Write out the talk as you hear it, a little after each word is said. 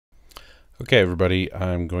Okay, everybody,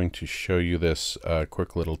 I'm going to show you this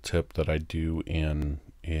quick little tip that I do in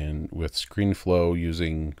with ScreenFlow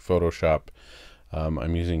using Photoshop.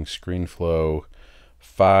 I'm using ScreenFlow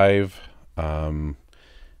 5. I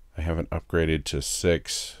haven't upgraded to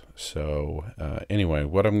 6. So anyway,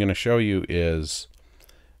 what I'm going to show you is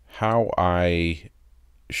how I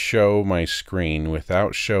show my screen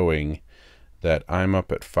without showing that I'm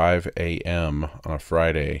up at 5 a.m. on a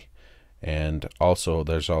Friday. And also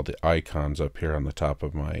there's all the icons up here on the top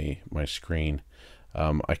of my screen.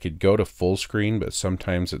 I could go to full screen, but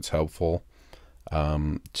sometimes it's helpful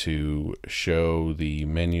to show the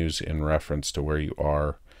menus in reference to where you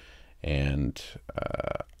are. And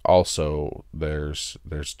also there's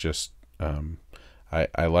just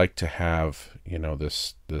I like to have, you know,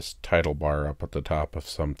 this title bar up at the top of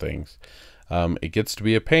some things. It gets to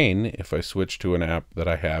be a pain if I switch to an app that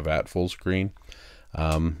I have at full screen.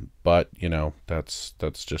 But you know, that's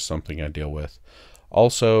just something I deal with.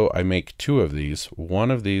 Also, I make 2 of these.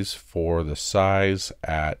 One of these for the size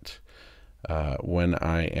at when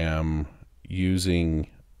I am using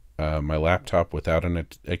my laptop without an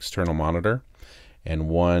external monitor, and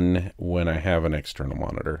one when I have an external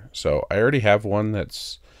monitor. So I already have one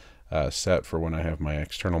that's set for when I have my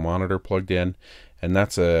external monitor plugged in, and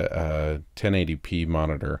that's a 1080p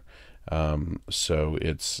monitor. So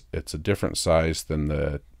it's a different size than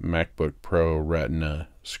the MacBook Pro Retina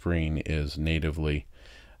screen is natively.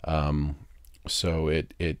 So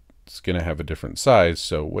it's going to have a different size.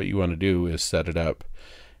 So what you want to do is set it up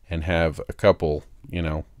and have a couple, you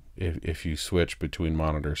know, if you switch between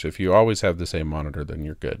monitors. If you always have the same monitor, then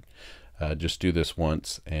you're good. Just do this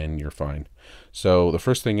once and you're fine. So the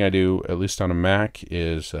first thing I do, at least on a Mac,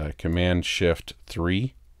 is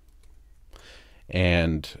Command-Shift-3.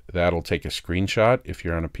 And that'll take a screenshot. If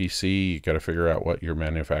you're on a PC, you got to figure out what your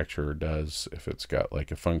manufacturer does, if it's got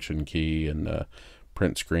like a function key and a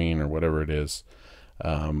print screen or whatever it is.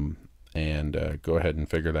 Go ahead and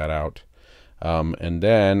figure that out. And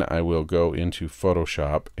then I will go into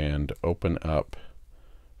Photoshop and open up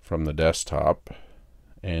from the desktop.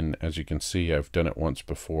 And as you can see, I've done it once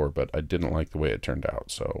before, but I didn't like the way it turned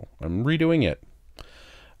out, so I'm redoing it.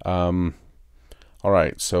 All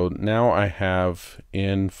right, so now I have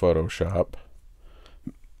in Photoshop,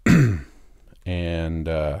 and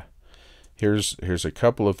here's a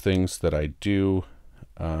couple of things that I do.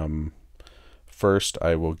 First,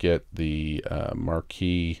 I will get the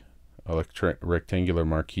marquee, rectangular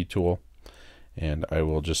marquee tool, and I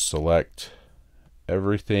will just select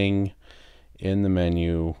everything in the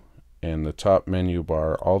menu and the top menu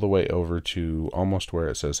bar all the way over to almost where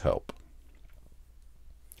it says help.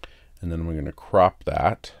 And then we're going to crop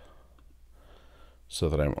that so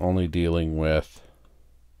that I'm only dealing with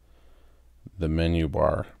the menu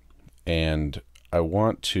bar. And I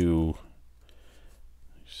want to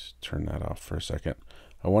just turn that off for a second.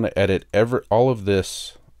 I want to edit all of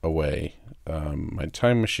this away. My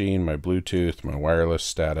time machine, my Bluetooth, my wireless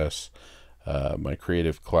status, my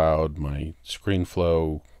Creative Cloud, my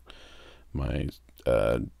ScreenFlow, my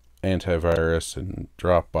antivirus and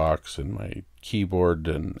Dropbox, and my keyboard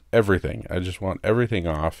and everything. I just want everything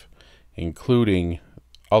off, including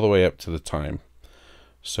all the way up to the time.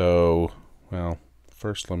 So, well,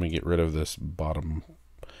 first let me get rid of this bottom.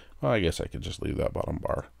 Well, I guess I could just leave that bottom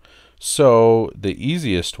bar. So the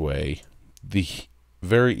easiest way, the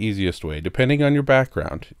very easiest way, depending on your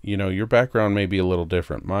background, you know, your background may be a little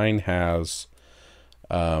different. Mine has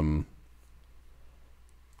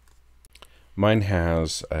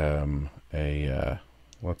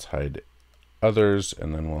let's hide others,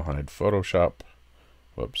 and then we'll hide Photoshop.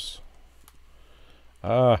 Whoops.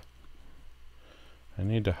 I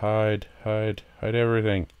need to hide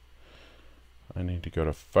everything. I need to go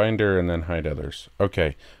to Finder and then hide others.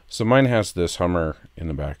 Okay, so mine has this Hummer in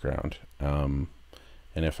the background. And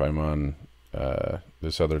if I'm on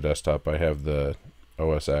this other desktop, I have the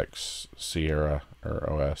OS X Sierra, or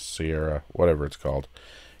OS Sierra, whatever it's called.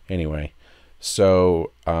 Anyway,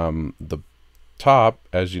 so the top,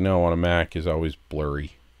 as you know, on a Mac is always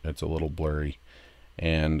blurry. It's a little blurry.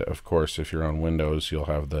 And of course, if you're on Windows, you'll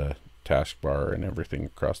have the taskbar and everything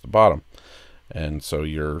across the bottom. And so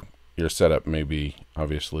your setup may be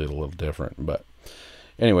obviously a little different. But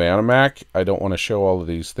anyway, on a Mac, I don't want to show all of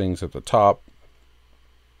these things at the top.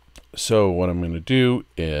 So what I'm going to do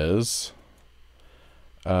is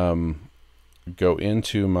go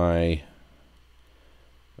into my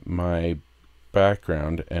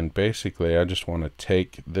background, and basically I just want to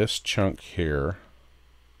take this chunk here,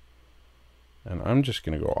 and I'm just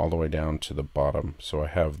going to go all the way down to the bottom, so I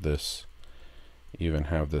have this, even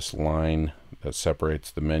have this line that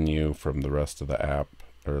separates the menu from the rest of the app.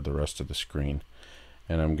 or the rest of the screen.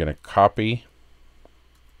 And I'm going to copy,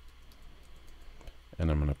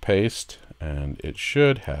 and I'm going to paste, and it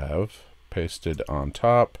should have pasted on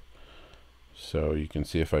top. So you can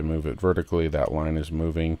see if I move it vertically, that line is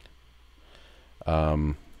moving.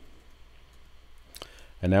 And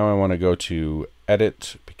now I want to go to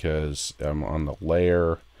edit because I'm on the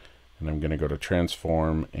layer, and I'm going to go to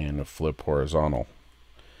transform and flip horizontal.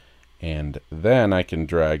 And then I can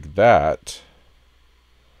drag that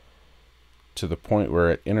to the point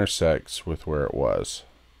where it intersects with where it was.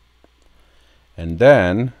 And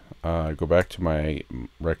then go back to my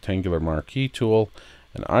rectangular marquee tool,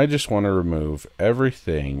 and I just want to remove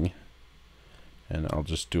everything, and I'll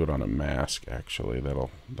just do it on a mask actually.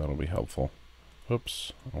 That'll be helpful.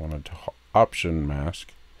 Oops, I wanted to option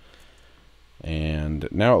mask. And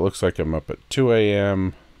now it looks like I'm up at 2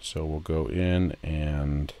 a.m. So we'll go in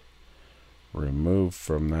and remove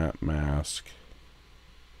from that mask.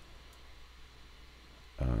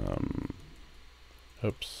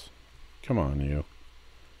 Oops, come on you.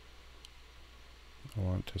 I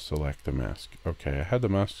want to select the mask. Okay, I had the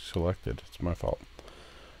mask selected. It's my fault.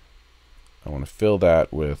 I want to fill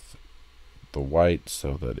that with the white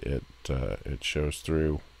so that it shows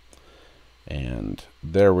through. And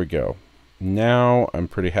there we go. Now I'm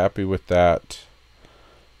pretty happy with that.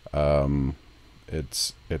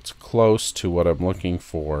 It's close to what I'm looking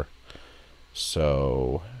for.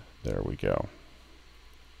 So there we go.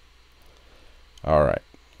 All right.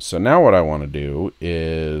 So now what I want to do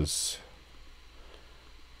is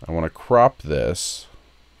I want to crop this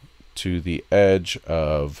to the edge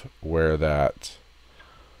of where that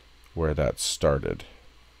started,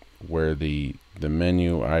 where the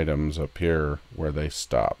menu items up here where they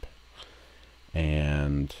stop.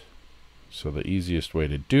 And so the easiest way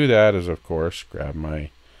to do that is, of course, grab my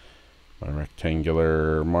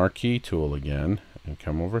rectangular marquee tool again and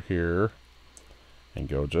come over here and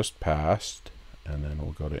go just past, and then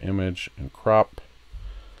we'll go to image and crop.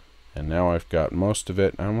 And now I've got most of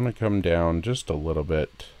it. I'm going to come down just a little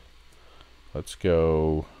bit. Let's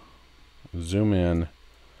go zoom in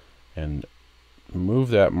and move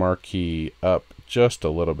that marquee up just a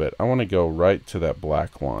little bit. I want to go right to that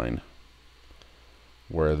black line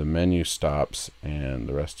where the menu stops and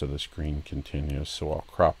the rest of the screen continues. So I'll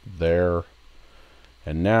crop there.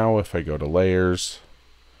 And now if I go to layers,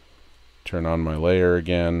 turn on my layer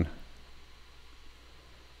again,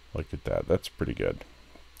 look at that. That's pretty good.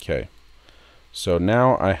 Okay, so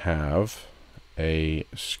now I have a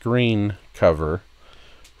screen cover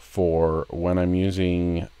for when I'm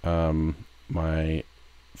using my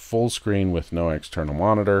full screen with no external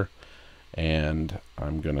monitor, and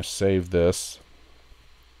I'm going to save this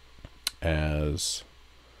as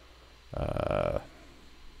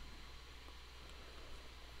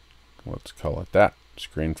let's call it that,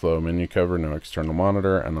 ScreenFlow menu cover, no external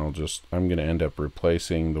monitor, and I'm going to end up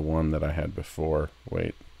replacing the one that I had before.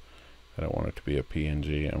 Wait, I don't want it to be a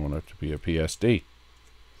PNG, I want it to be a PSD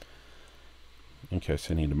in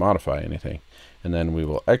case I need to modify anything. And then we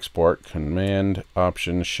will export, Command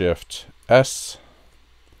Option Shift S,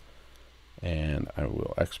 and I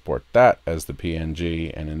will export that as the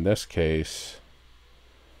PNG. And in this case,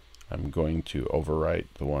 I'm going to overwrite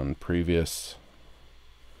the one previous.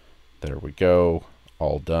 There we go,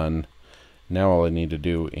 all done. Now all I need to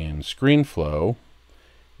do in ScreenFlow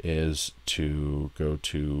is to go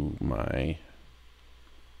to my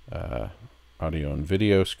audio and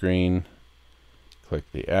video screen,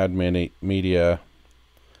 click the add media,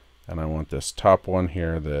 and I want this top one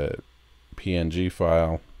here, the PNG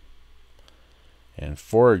file. And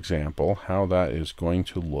for example, how that is going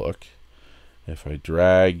to look, if I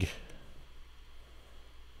drag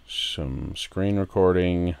some screen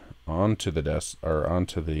recording onto the desk or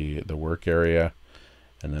onto the work area,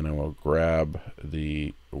 and then I will grab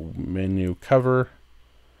the menu cover,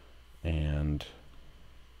 and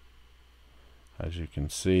as you can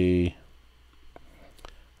see,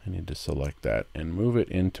 I need to select that and move it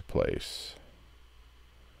into place.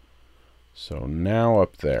 So now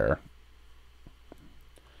up there,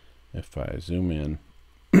 if I zoom in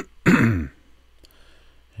and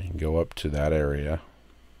go up to that area,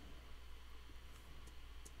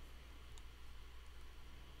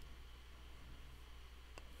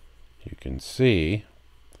 you can see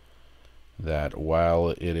that while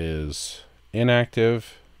it is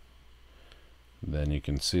inactive, then you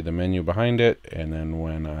can see the menu behind it, and then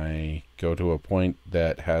when I go to a point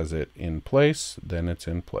that has it in place, then it's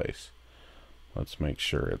in place. Let's make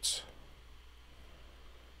sure it's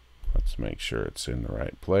in the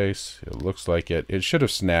right place. It looks like it should have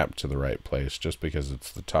snapped to the right place just because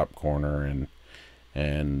it's the top corner, and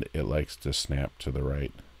and it likes to snap to the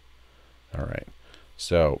right. All right,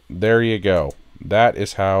 so there you go. That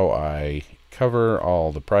is how I cover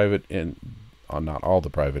all the private not all the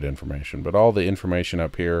private information, but all the information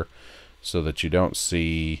up here, so that you don't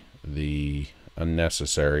see the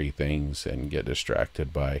unnecessary things and get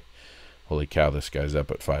distracted by, holy cow, this guy's up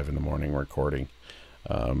at 5 in the morning recording.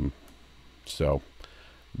 So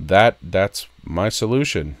that's my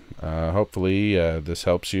solution. Hopefully this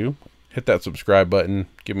helps you. Hit that subscribe button,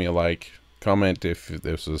 give me a like, comment if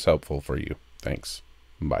this was helpful for you. Thanks.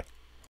 Bye.